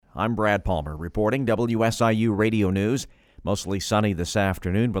I'm Brad Palmer reporting WSIU Radio News. Mostly sunny this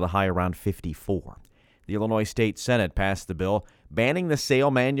afternoon with a high around 54. The Illinois State Senate passed the bill banning the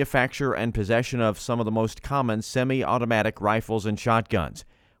sale, manufacture, and possession of some of the most common semi-automatic rifles and shotguns.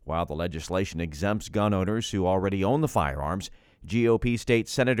 While the legislation exempts gun owners who already own the firearms, GOP State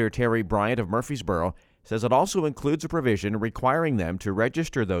Senator Terry Bryant of Murfreesboro says it also includes a provision requiring them to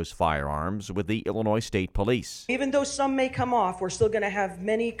register those firearms with the Illinois State Police. Even though some may come off, we're still going to have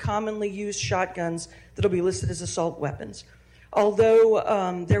many commonly used shotguns that will be listed as assault weapons.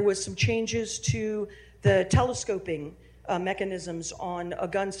 Although there was some changes to the telescoping mechanisms on a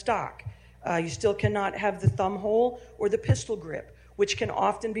gun stock, you still cannot have the thumb hole or the pistol grip, which can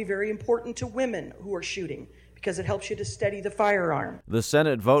often be very important to women who are shooting, because it helps you to steady the firearm. The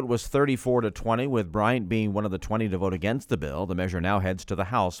Senate vote was 34-20, with Bryant being one of the 20 to vote against the bill. The measure now heads to the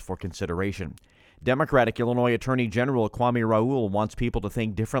House for consideration. Democratic Illinois Attorney General Kwame Raoul wants people to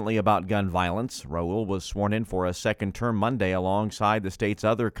think differently about gun violence. Raoul was sworn in for a second term Monday alongside the state's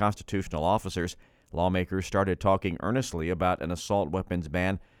other constitutional officers. Lawmakers started talking earnestly about an assault weapons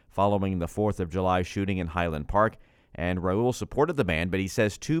ban following the 4th of July shooting in Highland Park. And Raoul supported the ban, but he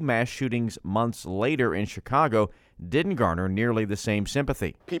says 2 mass shootings months later in Chicago didn't garner nearly the same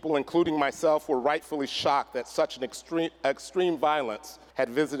sympathy. People, including myself, were rightfully shocked that such an extreme violence had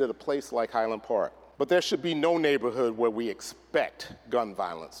visited a place like Highland Park. But there should be no neighborhood where we expect gun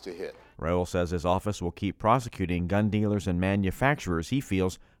violence to hit. Raoul says his office will keep prosecuting gun dealers and manufacturers he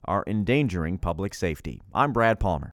feels are endangering public safety. I'm Brad Palmer.